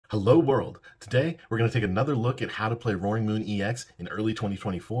Hello world! Today we're going to take another look at how to play Roaring Moon EX in early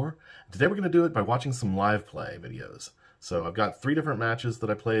 2024. Today we're going to do it by watching some live play videos. So I've got 3 different matches that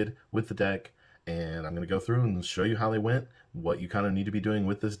I played with the deck, and I'm going to go through and show you how they went, what you kind of need to be doing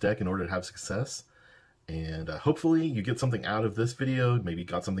with this deck in order to have success. And hopefully you get something out of this video, maybe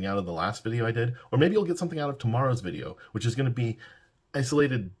got something out of the last video I did, or maybe you'll get something out of tomorrow's video, which is going to be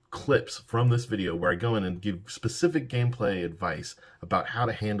isolated clips from this video where I go in and give specific gameplay advice about how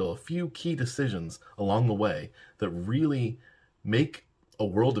to handle a few key decisions along the way that really make a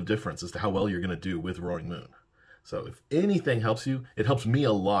world of difference as to how well you're going to do with Roaring Moon. So if anything helps you, it helps me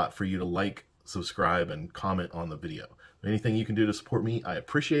a lot for you to like, subscribe, and comment on the video. Anything you can do to support me, I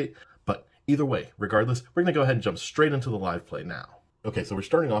appreciate. But either way, regardless, we're going to go ahead and jump straight into the live play now. Okay, so we're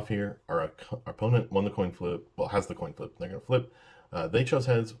starting off here. Our opponent won the coin flip, well, has the coin flip. They're going to flip. They chose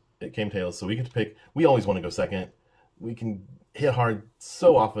heads, it came tails, so we get to pick. We always want to go second. We can hit hard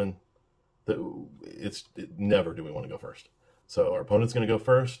so often that never do we want to go first. So our opponent's going to go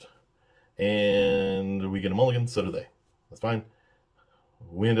first, and we get a mulligan, so do they. That's fine.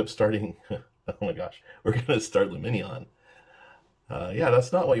 We end up starting, oh my gosh, we're going to start Lumineon. Yeah,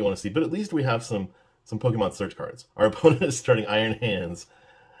 that's not what you want to see, but at least we have some Pokemon search cards. Our opponent is starting Iron Hands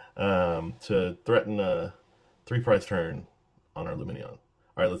to threaten a 3-prize turn on our Lumineon.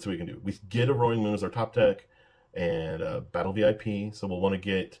 All right, let's see what we can do. We get a Roaring Moon as our top deck and Battle VIP, so we'll want to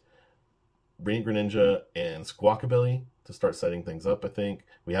get Radiant Greninja and Squawkabilly to start setting things up, I think.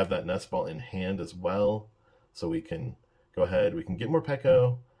 We have that Nest Ball in hand as well, so we can go ahead. We can get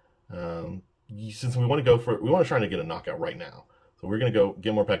Morpeko. Since we want to go for, we want to try to get a knockout right now. So we're going to go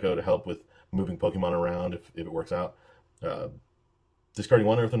get Morpeko to help with moving Pokemon around if it works out. Discarding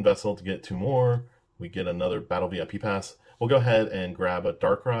 1 Earthen Vessel to get 2 more. We get another Battle VIP Pass. We'll go ahead and grab a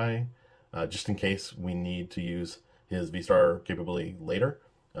Darkrai, just in case we need to use his V-Star capability later.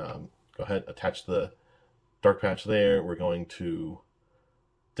 Go ahead, attach the Dark Patch there. We're going to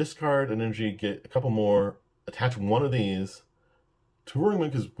discard an energy, get a couple more, attach one of these to Roaring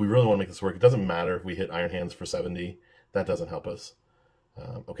Moon because we really want to make this work. It doesn't matter if we hit Iron Hands for 70. That doesn't help us.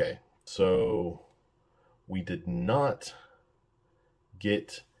 Okay, so we did not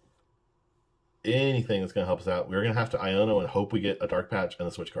get anything that's going to help us out. We're going to have to Iono and hope we get a Dark Patch and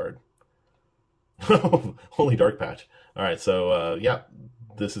a Switch card. Only Dark Patch. All right, so yeah,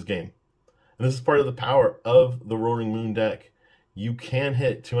 this is game. And this is part of the power of the Roaring Moon deck. You can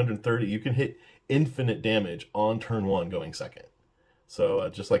hit 230. You can hit infinite damage on turn 1 going second. So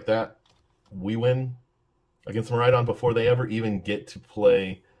just like that, we win against Miraidon before they ever even get to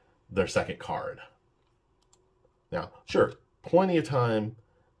play their second card. Now, sure, plenty of time.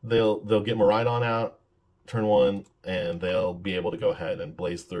 They'll get Miraidon out turn 1, and they'll be able to go ahead and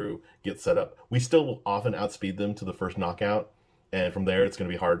blaze through, get set up. We still will often outspeed them to the first knockout, and from there it's going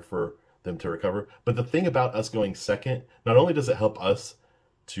to be hard for them to recover. But the thing about us going second, not only does it help us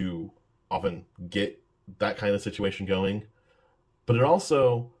to often get that kind of situation going, but it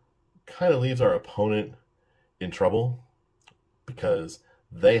also kind of leaves our opponent in trouble because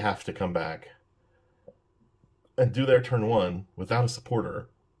they have to come back and do their turn 1 without a supporter.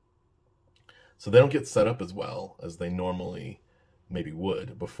 So they don't get set up as well as they normally maybe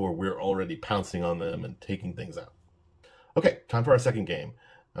would before we're already pouncing on them and taking things out. Okay, time for our second game.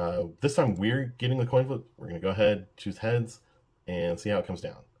 This time we're getting the coin flip. We're going to go ahead, choose heads, and see how it comes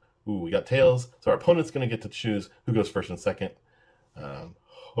down. Ooh, we got tails. So our opponent's going to get to choose who goes first and second.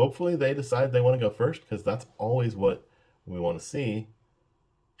 Hopefully they decide they want to go first because that's always what we want to see.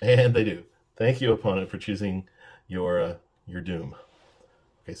 And they do. Thank you, opponent, for choosing your doom.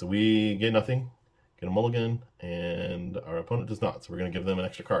 Okay, so we get nothing, get a mulligan, and our opponent does not. So we're going to give them an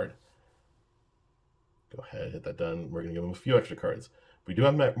extra card. Go ahead, hit that done. We're going to give them a few extra cards. We do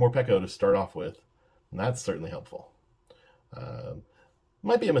have Morpeko to start off with, and that's certainly helpful.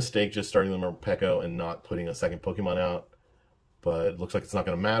 Might be a mistake just starting the Morpeko and not putting a second Pokemon out, but it looks like it's not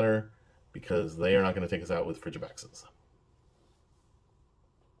going to matter because they are not going to take us out with Frigibaxes.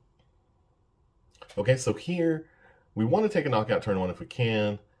 Okay, so here we want to take a knockout turn 1 if we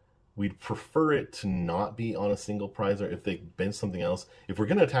can. We'd prefer it to not be on a single prizer if they bench something else. If we're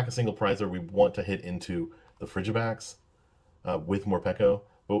going to attack a single prizer, we want to hit into the Frigibax with Morpeko.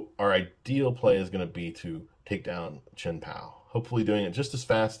 But our ideal play is going to be to take down Chien Pao. Hopefully doing it just as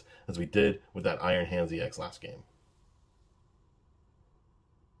fast as we did with that Iron Hands EX last game.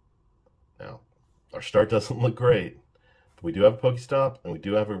 Now, our start doesn't look great, but we do have a PokéStop and we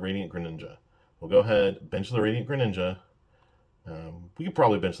do have a Radiant Greninja. We'll go ahead, bench the Radiant Greninja. We could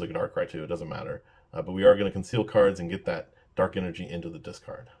probably bench the Darkrai too, it doesn't matter. But we are going to conceal cards and get that dark energy into the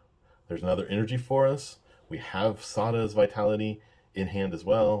discard. There's another energy for us. We have Sada's Vitality in hand as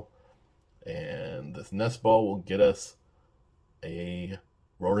well. And this Nest Ball will get us a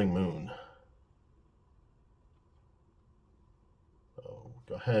Roaring Moon. So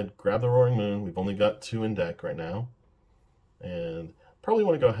go ahead, grab the Roaring Moon. We've only got 2 in deck right now. And probably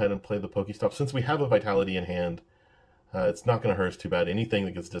want to go ahead and play the PokéStop. Since we have a Vitality in hand, it's not going to hurt us too bad. Anything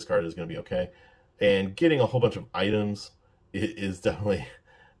that gets discarded is going to be okay. And getting a whole bunch of items is definitely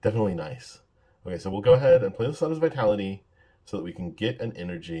nice. Okay, so we'll go ahead and play the Sada's Vitality so that we can get an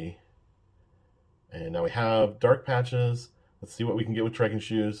energy. And now we have Dark Patches. Let's see what we can get with Trekking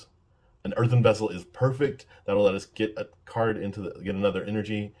Shoes. An Earthen Vessel is perfect. That'll let us get a card get another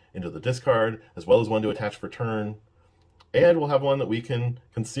energy into the discard, as well as one to attach for turn. And we'll have one that we can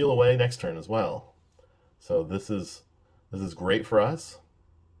conceal away next turn as well. So this is great for us.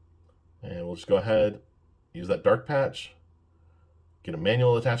 And we'll just go ahead, use that Dark Patch, get a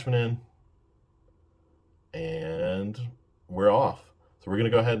manual attachment in, and we're off. So we're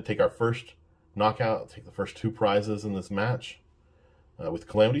going to go ahead and take our first knockout, take the first 2 prizes in this match. With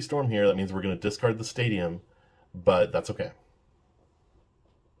Calamity Storm here, that means we're going to discard the stadium, but that's okay.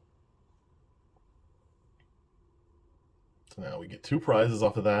 So now we get 2 prizes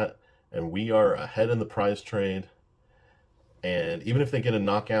off of that, and we are ahead in the prize trade. And even if they get a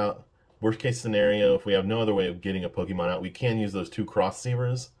knockout, worst case scenario, if we have no other way of getting a Pokemon out, we can use those 2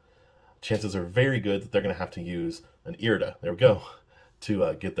 Crossceivers. Chances are very good that they're going to have to use an Irida, there we go,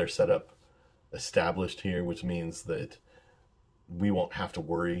 to get their setup established here, which means that we won't have to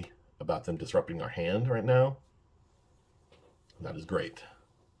worry about them disrupting our hand right now. That is great.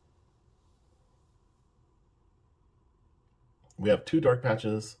 We have 2 Dark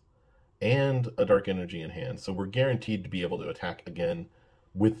Patches and a Dark Energy in hand, so we're guaranteed to be able to attack again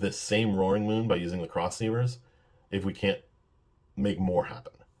with this same Roaring Moon by using the Crossceivers if we can't make more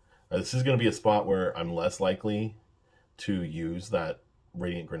happen. This is going to be a spot where I'm less likely to use that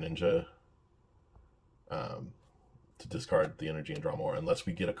Radiant Greninja to discard the energy and draw more, unless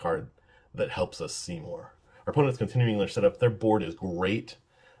we get a card that helps us see more. Our opponent's continuing their setup. Their board is great,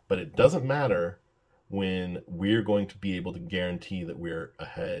 but it doesn't matter when we're going to be able to guarantee that we're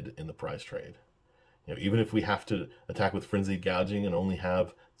ahead in the prize trade. You know, even if we have to attack with Frenzied Gouging and only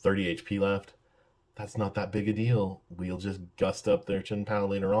have 30 HP left, that's not that big a deal. We'll just gust up their Chien Pao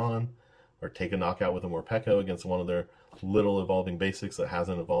later on, or take a knockout with a Morpeko against one of their little evolving basics that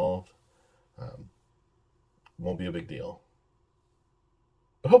hasn't evolved. Won't be a big deal.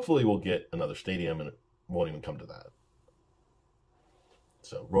 But hopefully we'll get another stadium and it won't even come to that.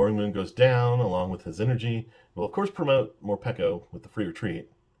 So Roaring Moon goes down along with his energy. We'll of course promote Morpeko with the free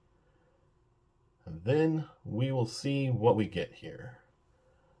retreat. And then we will see what we get here.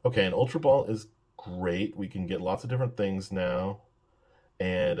 Okay, an Ultra Ball is great. We can get lots of different things now.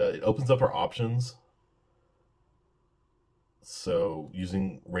 And it opens up our options. So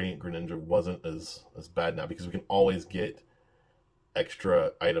using Radiant Greninja wasn't as bad now, because we can always get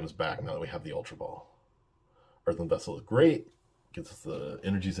extra items back now that we have the Ultra Ball. Earthen Vessel is great. Gets us the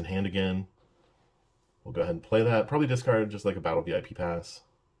energies in hand again. We'll go ahead and play that. Probably discard just like a Battle VIP Pass.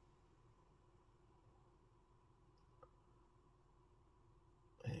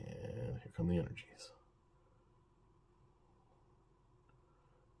 And here come the energies.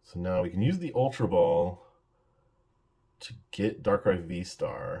 So now we can use the Ultra Ball to get Darkrai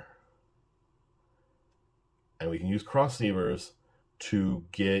VSTAR. And we can use Crossceivers to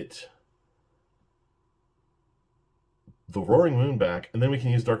get the Roaring Moon back, and then we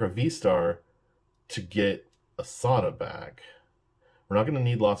can use Darkrai VSTAR to get a Sada back. We're not going to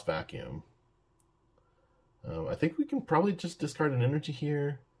need Lost Vacuum. I think we can probably just discard an energy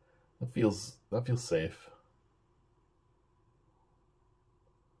here. That feels safe.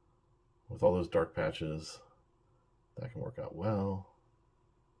 With all those Dark Patches, that can work out well.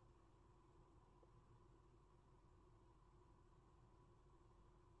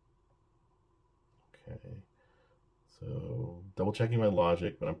 Okay. So double checking my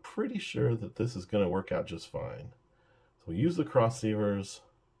logic, but I'm pretty sure that this is going to work out just fine. So we use the Crossceivers,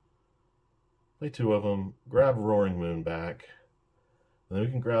 play 2 of them, grab Roaring Moon back, and then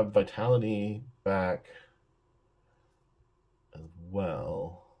we can grab Vitality back as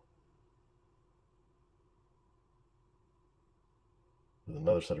well. With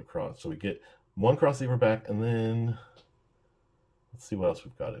another set of cross. So we get 1 Crossceiver back, and then let's see what else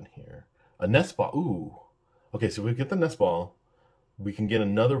we've got in here. A Nest Ball. Ooh. Okay, so we get the Nest Ball. We can get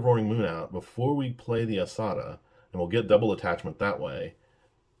another Roaring Moon out before we play the Sada, and we'll get double attachment that way.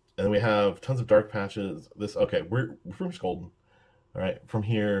 And then we have tons of Dark Patches. Okay, we're from Golden. All right, from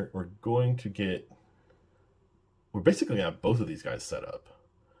here, we're basically going to have both of these guys set up.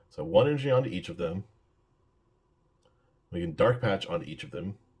 So 1 energy onto each of them. We can Dark Patch on each of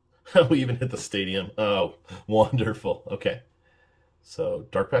them. We even hit the stadium. Oh, wonderful. Okay. So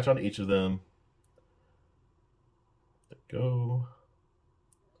Dark Patch on each of them. There we go.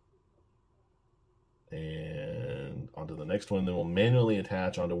 And onto the next one. Then we'll manually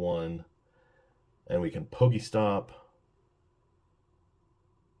attach onto one. And we can PokéStop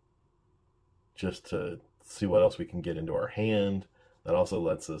just to see what else we can get into our hand. That also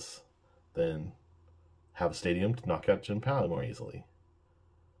lets us then have a stadium to knock out Chien Pao more easily.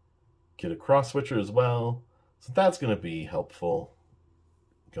 Get a Cross Switcher as well. So that's going to be helpful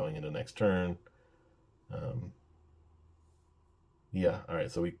going into next turn. Yeah,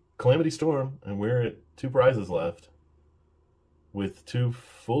 alright, so we Calamity Storm, and we're at 2 prizes left with 2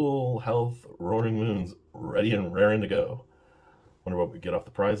 full health Roaring Moons ready and raring to go. Wonder what we get off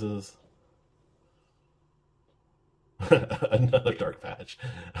the prizes. Another Dark Patch.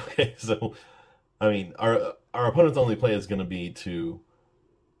 Okay, so I mean, our opponent's only play is going to be to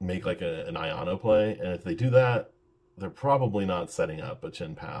make like an Iono play, and if they do that, they're probably not setting up a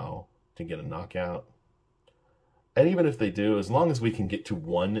Chien Pao to get a knockout. And even if they do, as long as we can get to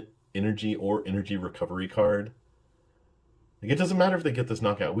 1 energy or energy recovery card, like, it doesn't matter if they get this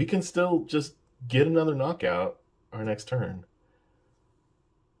knockout. We can still just get another knockout our next turn.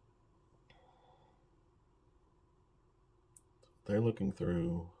 They're looking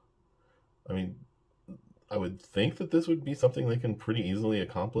through. I mean, I would think that this would be something they can pretty easily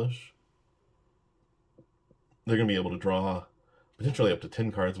accomplish. They're going to be able to draw potentially up to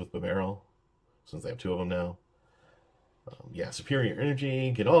 10 cards with Barrel, since they have 2 of them now. Yeah, superior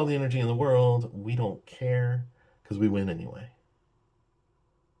energy, get all the energy in the world. We don't care, because we win anyway.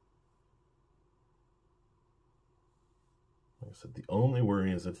 Like I said, the only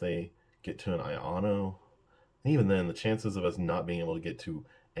worry is if they get to an Iono. Even then, the chances of us not being able to get to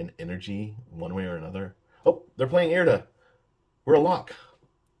an energy one way or another. Oh, they're playing Erda. We're a lock.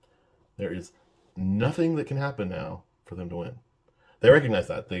 There is nothing that can happen now for them to win. They recognize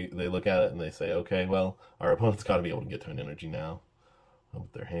that. They look at it and they say, okay, well, our opponent's got to be able to get to an energy now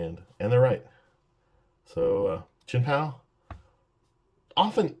with their hand. And they're right. So, Chien Pao,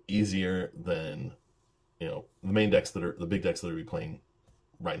 often easier than, you know, the main decks that are, the big decks that are playing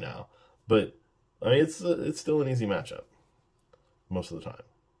right now. But, I mean, it's still an easy matchup most of the time.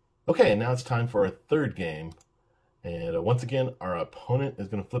 Okay, and now it's time for our third game. And once again, our opponent is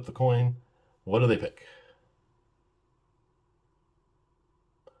going to flip the coin. What do they pick?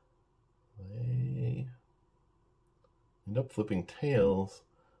 They end up flipping tails,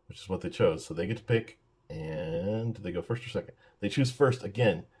 which is what they chose. So they get to pick, and do they go first or second? They choose first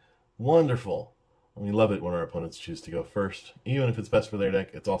again. Wonderful. We love it when our opponents choose to go first. Even if it's best for their deck,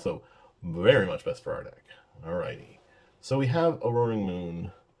 it's also very much best for our deck. Alrighty. So we have a Roaring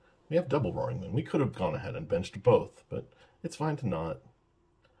Moon. We have double Roaring Moon. We could have gone ahead and benched both, but it's fine to not.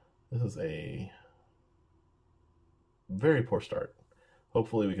 This is a very poor start.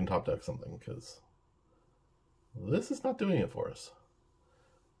 Hopefully we can top deck something, because this is not doing it for us.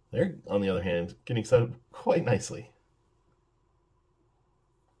 They're, on the other hand, getting set up quite nicely.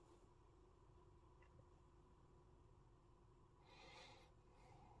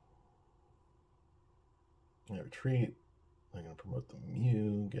 They retreat. They're going to promote the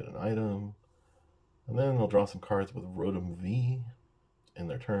Mew, get an item, and then they'll draw some cards with Rotom V in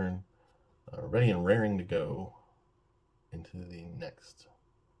their turn, ready and raring to go into the next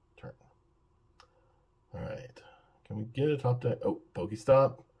turn. Alright, can we get a top deck? Oh,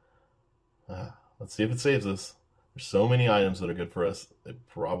 PokéStop. Let's see if it saves us. There's so many items that are good for us, it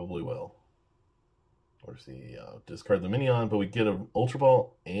probably will. Or see, discard the Lumineon, but we get an Ultra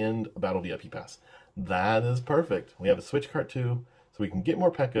Ball and a Battle VIP Pass. That is perfect. We have a Switch Cart too, so we can get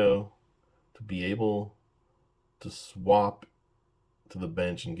Morpeko to be able to swap to the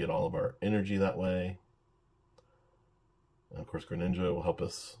bench and get all of our energy that way. And of course, Greninja will help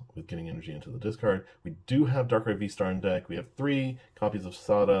us with getting energy into the discard. We do have Darkrai VSTAR in deck. We have 3 copies of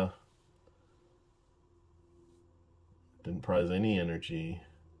Sada. Didn't prize any energy.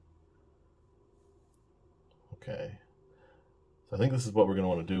 Okay. So I think this is what we're going to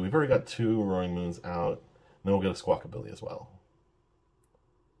want to do. We've already got 2 Roaring Moons out. And then we'll get a Squawkabilly as well.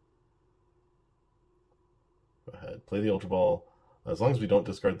 Go ahead. Play the Ultra Ball. As long as we don't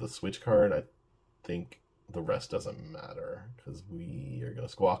discard the Switch card, I think the rest doesn't matter, because we are going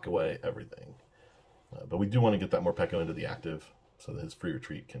to squawk away everything. But we do want to get that Morpeko into the active so that his free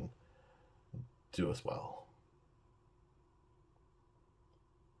retreat can do us well.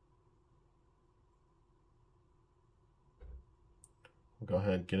 We'll go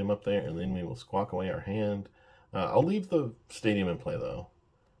ahead, get him up there, and then we will squawk away our hand. I'll leave the stadium in play, though.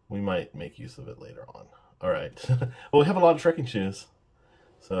 We might make use of it later on. All right. Well, we have a lot of Trekking Shoes.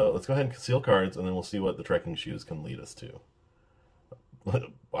 So let's go ahead and conceal cards, and then we'll see what the Trekking Shoes can lead us to.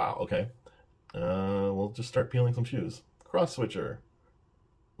 Wow, okay. We'll just start peeling some shoes. Cross Switcher.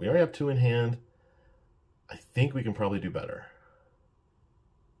 We already have 2 in hand. I think we can probably do better.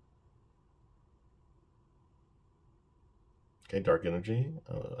 Okay, Dark Energy.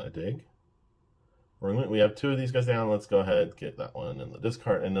 I dig. We have 2 of these guys down. Let's go ahead, get that one in the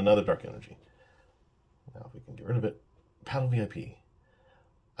discard, and another Dark Energy. Now if we can get rid of it. Battle VIP.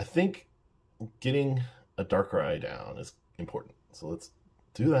 I think getting a Darkrai down is important. So let's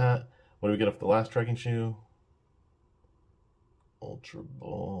do that. What do we get off the last Trekking Shoe? Ultra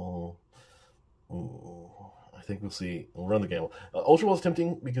Ball. Ooh, I think we'll see. We'll run the gamble. Ultra Ball is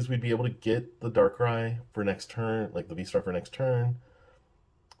tempting because we'd be able to get the Darkrai for next turn, like the V-Star for next turn.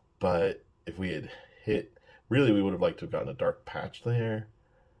 But if we had hit, really we would have liked to have gotten a Dark Patch there.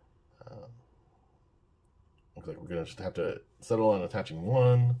 Looks like we're going to just have to settle on attaching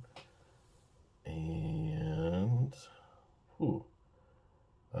 1. And, ooh.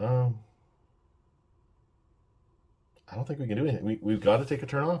 I don't think we can do anything. We've got to take a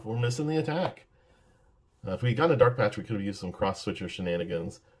turn off. We're missing the attack. If we got a Dark Patch, we could have used some Cross Switcher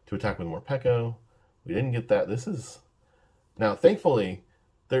shenanigans to attack with Morpeko. We didn't get that. This is... Now, thankfully,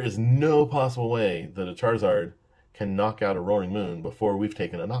 there is no possible way that a Charizard can knock out a Roaring Moon before we've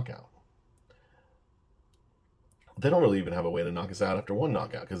taken a knockout. They don't really even have a way to knock us out after 1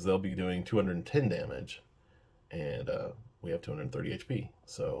 knockout, because they'll be doing 210 damage, and we have 230 HP.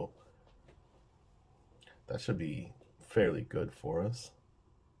 So that should be fairly good for us.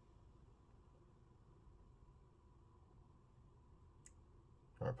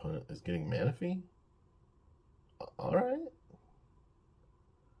 Our opponent is getting Manaphy. All right.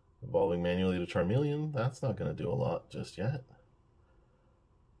 Evolving manually to Charmeleon. That's not going to do a lot just yet.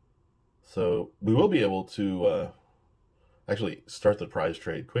 So we will be able to actually start the prize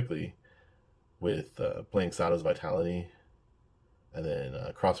trade quickly with playing Sada's Vitality and then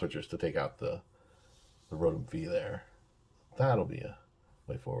Cross Switchers to take out the Rotom V there. That'll be a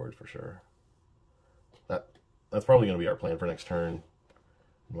way forward for sure. That's probably going to be our plan for next turn,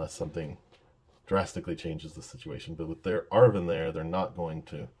 unless something drastically changes the situation. But with their Arven there, they're not going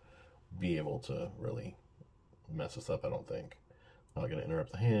to be able to really mess us up, I don't think. Not going to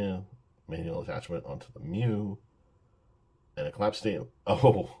interrupt the hand. Manual attachment onto the Mew. And a Collapse State.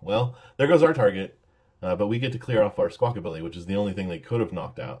 Oh, well, there goes our target. But we get to clear off our Squawkabilly, which is the only thing they could have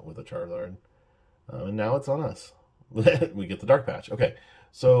knocked out with a Charizard. And now it's on us. We get the Dark Patch. Okay,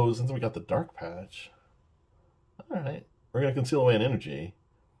 so since we got the Dark Patch, alright, we're going to conceal away an energy.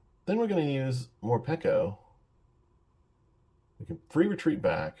 Then we're going to use Morpeko. We can free retreat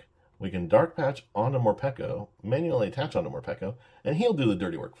back. We can Dark Patch onto Morpeko, manually attach onto Morpeko, and he'll do the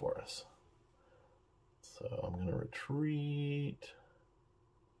dirty work for us. So I'm going to retreat.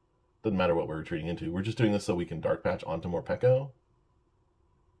 Doesn't matter what we're retreating into. We're just doing this so we can Dark Patch onto Morpeko.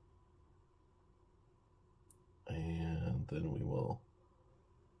 And then we will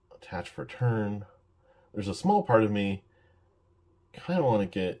attach for turn. There's a small part of me kind of want to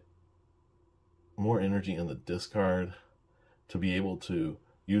get more energy in the discard to be able to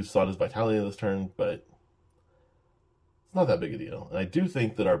use Sada's Vitality this turn, but it's not that big a deal. And I do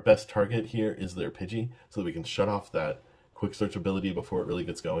think that our best target here is their Pidgey, so that we can shut off that quick search ability before it really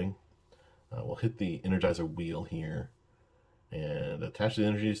gets going. We'll hit the Energizer wheel here and attach the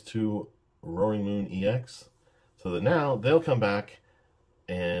energies to Roaring Moon EX, so that now they'll come back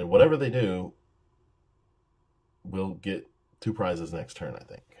and whatever they do, we'll get 2 prizes next turn, I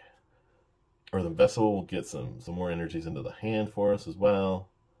think. Earthen Vessel will get some more energies into the hand for us as well.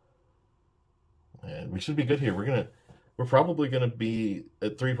 And we should be good here. We're probably gonna be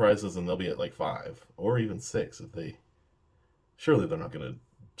at 3 prizes and they'll be at like 5 or even 6 if they. Surely they're not gonna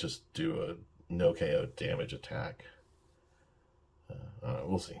just do a no KO damage attack.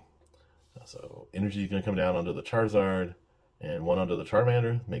 We'll see. So energy is gonna come down onto the Charizard and 1 onto the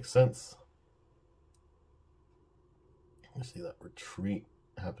Charmander. Makes sense. You see that retreat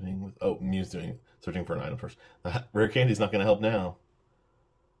happening with... Oh, Mew's searching for an item first. That Rare Candy's not going to help now.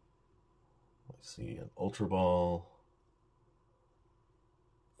 Let's see, an Ultra Ball.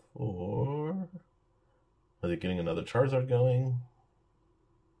 4. Are they getting another Charizard going?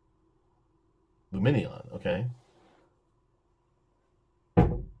 Lumineon, okay.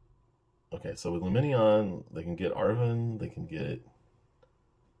 Okay, so with Lumineon, they can get Arven, they can get...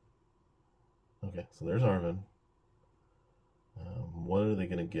 Okay, so there's Arven. What are they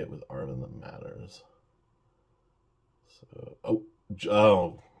going to get with Arven that matters? So,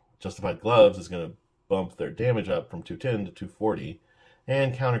 Justified Gloves is going to bump their damage up from 210 to 240.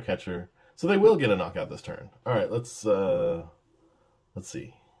 And Counter Catcher So they will get a knockout this turn. All right, let's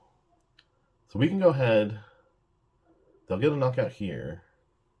see. So we can go ahead. They'll get a knockout here.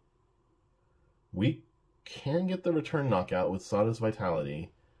 We can get the return knockout with Sada's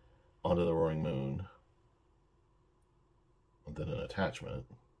Vitality onto the Roaring Moon. And then an attachment.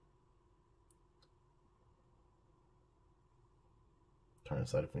 Trying to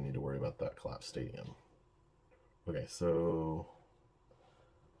decide if we need to worry about that collapsed stadium. Okay, so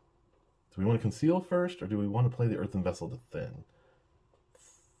do we want to conceal first, or do we want to play the Earthen Vessel to thin?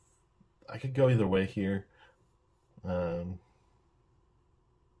 I could go either way here.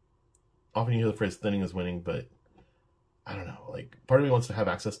 Often you hear the phrase thinning is winning, but I don't know. Like, part of me wants to have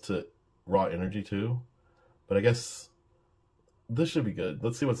access to raw energy too, but I guess this should be good.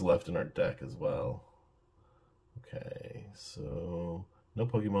 Let's see what's left in our deck as well. Okay, so no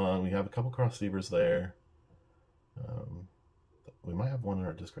Pokemon. We have a couple Crossceivers there. We might have one in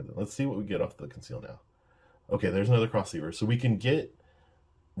our discard. Let's see what we get off the conceal now. Okay, there's another Crossceiver. So we can get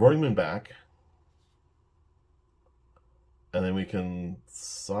Roaring Moon back. And then we can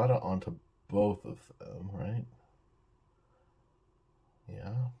Sada onto both of them, right?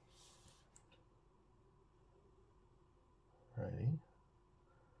 Yeah. Righty.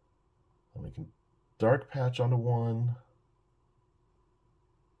 And we can Dark Patch onto one.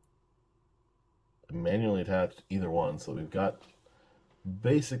 Manually attached either one. So we've got,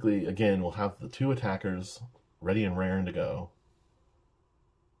 basically, again, we'll have the two attackers ready and raring to go.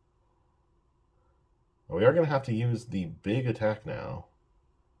 We are going to have to use the big attack now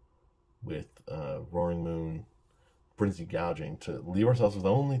with Roaring Moon, Frenzy Gouging to leave ourselves with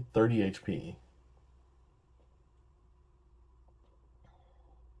only 30 HP.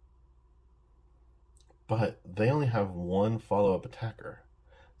 But they only have one follow-up attacker.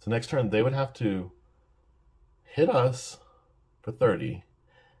 So next turn they would have to hit us for 30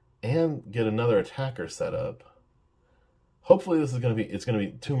 and get another attacker set up. Hopefully this is going to be, it's going to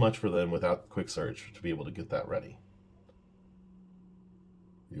be too much for them without Quick Search to be able to get that ready.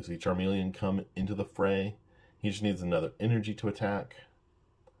 You see Charmeleon come into the fray. He just needs another energy to attack.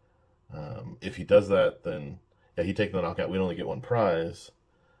 If he does that, then yeah, he'd take the knockout. We'd only get one prize.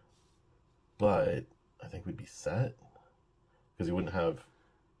 But I think we'd be set because he wouldn't have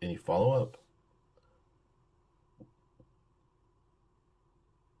any follow-up.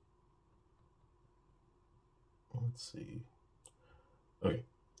 Let's see. Okay,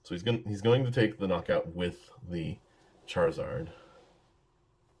 so he's going to take the knockout with the Charizard.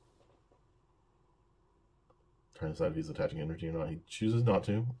 Trying to decide if he's attaching energy or not. He chooses not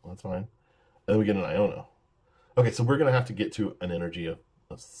to. That's fine. And then we get an Iono. Okay, so we're going to have to get to an energy of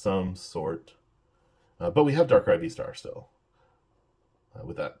some sort. But we have Darkrai VSTAR still.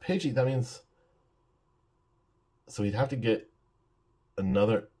 With that Pidgey, that means... So he'd have to get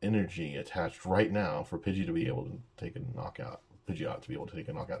another energy attached right now for Pidgey to be able to take a knockout. Pidgeot to be able to take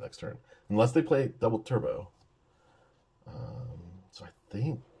a knockout next turn, unless they play double turbo. So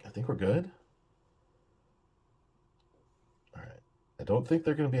I think we're good. All right, I don't think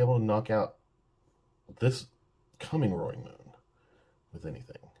they're going to be able to knock out this coming Roaring Moon with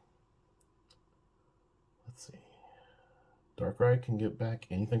anything. Let's see. Darkrai can get back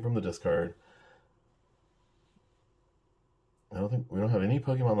anything from the discard. We don't have any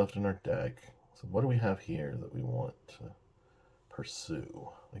Pokemon left in our deck. So what do we have here that we want to pursue?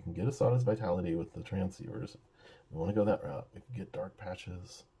 We can get a Sada's Vitality with the Transceivers. We want to go that route. We can get Dark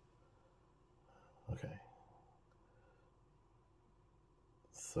Patches. Okay.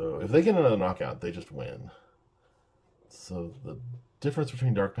 So if they get another knockout, they just win. So the difference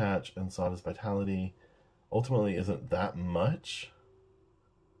between Dark Patch and Sada's Vitality ultimately isn't that much.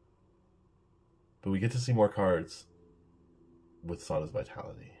 But we get to see more cards with Sada's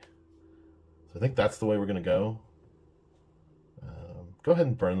Vitality. So I think that's the way we're going to go. Go ahead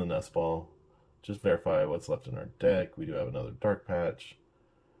and burn the Nest Ball. Just verify what's left in our deck. We do have another Dark Patch.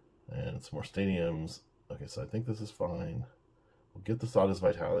 And some more stadiums. Okay, so I think this is fine. We'll get the Sada's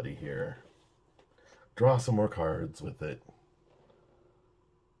Vitality here. Draw some more cards with it.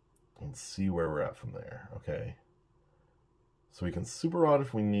 And see where we're at from there. Okay. So we can Super Rod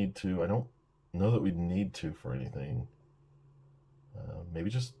if we need to. I don't know that we'd need to for anything. Maybe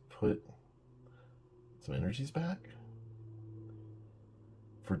just put some energies back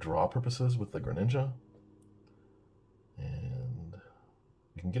for draw purposes with the Greninja. And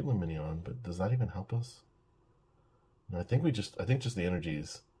we can get Lumineon, but does that even help us? No, I think just the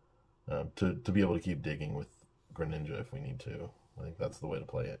energies to be able to keep digging with Greninja if we need to. I think that's the way to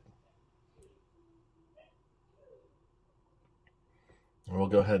play it. And we'll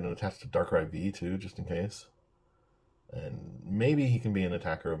go ahead and attach to Darkrai V too, just in case. And maybe he can be an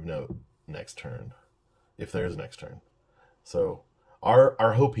attacker of note next turn, if there is next turn. So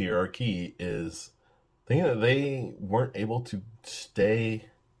our hope here, our key is thinking that they weren't able to stay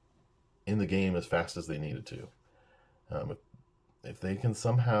in the game as fast as they needed to. If they can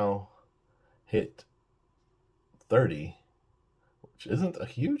somehow hit 30, which isn't a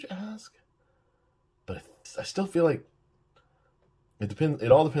huge ask, but I still feel like it depends.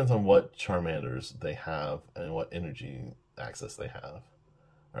 It all depends on what Charmanders they have and what energy access they have.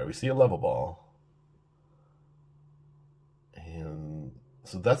 All right, we see a level ball, and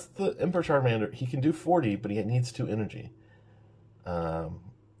so that's the Emperor Charmander. He can do 40, but he needs 2 energy. I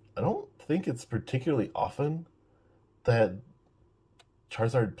don't think it's particularly often that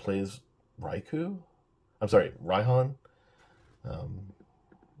Charizard plays Raikou. I'm sorry, Raihan.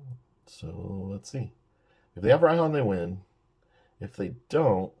 So let's see. If they have Raihan, they win. If they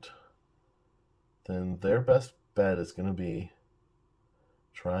don't, then their best bet is going to be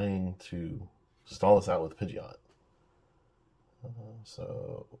trying to stall us out with Pidgeot.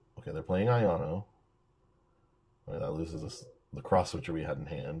 So, okay, they're playing Iono. Right, that loses us the Cross Switcher we had in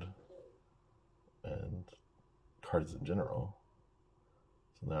hand. And cards in general.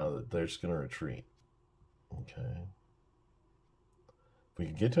 So now they're just going to retreat. Okay. If we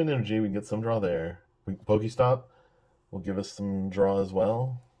can get to an energy, we can get some draw there. PokéStop will give us some draw as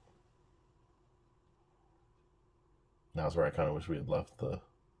well. Now's where I kind of wish we had left the...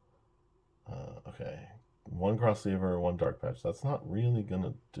 okay. 1 Crossceiver, 1 Dark Patch. That's not really going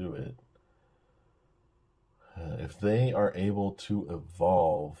to do it. If they are able to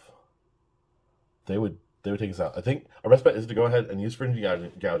evolve, they would take us out. I think our best bet is to go ahead and use fringy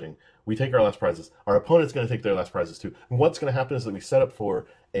gouging. We take our last prizes. Our opponent's going to take their last prizes too. And what's going to happen is that we set up for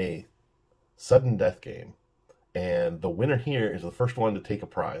a sudden death game. And the winner here is the first one to take a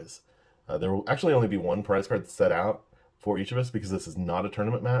prize. There will actually only be 1 prize card set out for each of us because this is not a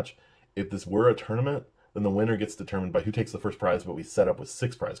tournament match. If this were a tournament, then the winner gets determined by who takes the first prize, but we set up with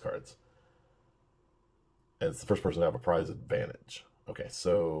 6 prize cards. And it's the first person to have a prize advantage. Okay,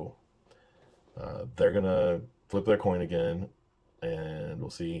 so they're going to flip their coin again, and we'll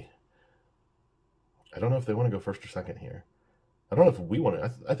see. I don't know if they want to go first or second here. I don't know if we want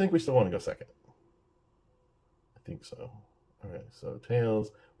to. I think we still want to go second. I think so. All right, so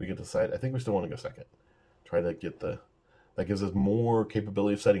Tails, we get to decide. I think we still want to go second. Try to get the... That gives us more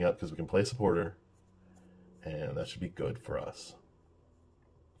capability of setting up because we can play supporter, and that should be good for us.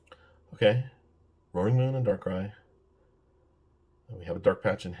 Okay, Roaring Moon and Darkrai. We have a Dark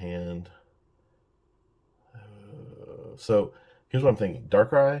Patch in hand. So here's what I'm thinking.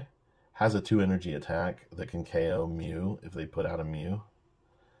 Darkrai has a 2 energy attack that can KO Mew if they put out a Mew.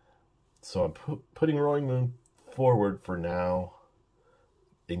 So I'm putting Roaring Moon forward for now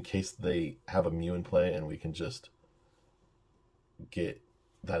in case they have a Mew in play and we can just get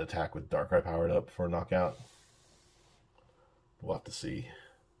that attack with Darkrai powered up for a knockout. We'll have to see.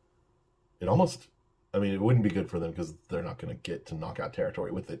 It almost, I mean, it wouldn't be good for them because they're not going to get to knockout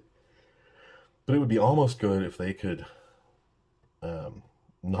territory with it. But it would be almost good if they could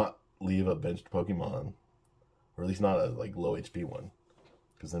not leave a benched Pokemon, or at least not a low HP one,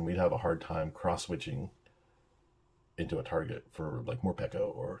 because then we'd have a hard time cross-switching into a target for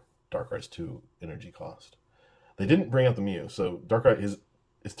Morpeko or Darkrai's 2 energy cost. They didn't bring out the Mew, so Darkrai,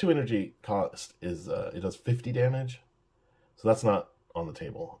 his 2 energy cost is, it does 50 damage, so that's not on the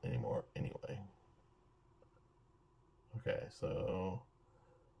table anymore anyway. Okay, so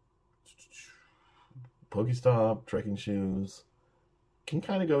PokéStop, Trekking Shoes, can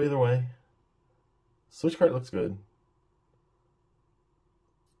kind of go either way. Switch Cart looks good.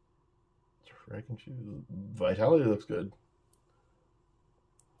 Trekking Shoes, Vitality looks good.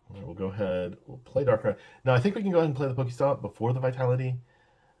 Right, we'll go ahead, we'll play Darkrai. Now I think we can go ahead and play the PokéStop before the Vitality,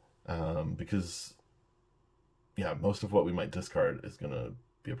 because yeah, most of what we might discard is going to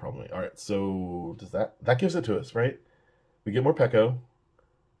be a problem. All right, so does that gives it to us, right? We get Morpeko,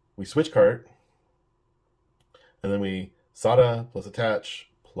 we Switch Cart, and then we Sada plus Attach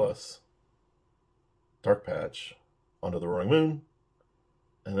plus Dark Patch onto the Roaring Moon,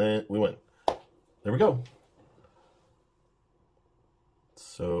 and then we win. There we go.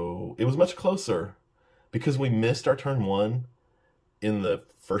 So it was much closer because we missed our turn 1 in the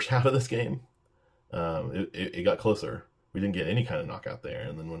first half of this game. It got closer. We didn't get any kind of knockout there,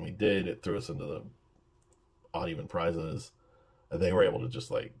 and then when we did, it threw us into the odd even prizes. They were able to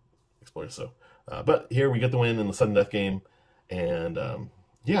just exploit. So, but here we get the win in the sudden death game, and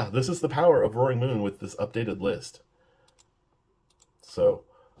yeah, this is the power of Roaring Moon with this updated list. So,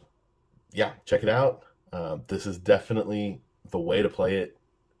 yeah, check it out. This is definitely the way to play it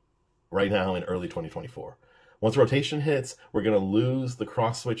right now in early 2024. Once rotation hits, we're going to lose the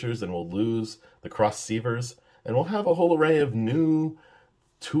Cross Switchers and we'll lose the Crossceivers, and we'll have a whole array of new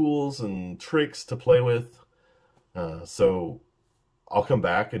tools and tricks to play with. So I'll come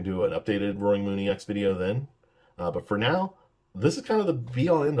back and do an updated Roaring Moon EX video then. But for now, this is kind of the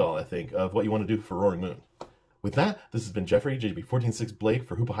be-all, end-all, I think, of what you want to do for Roaring Moon. With that, this has been Jeffrey, JB146 Blake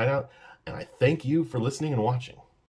for Hoopa Hideout, and I thank you for listening and watching.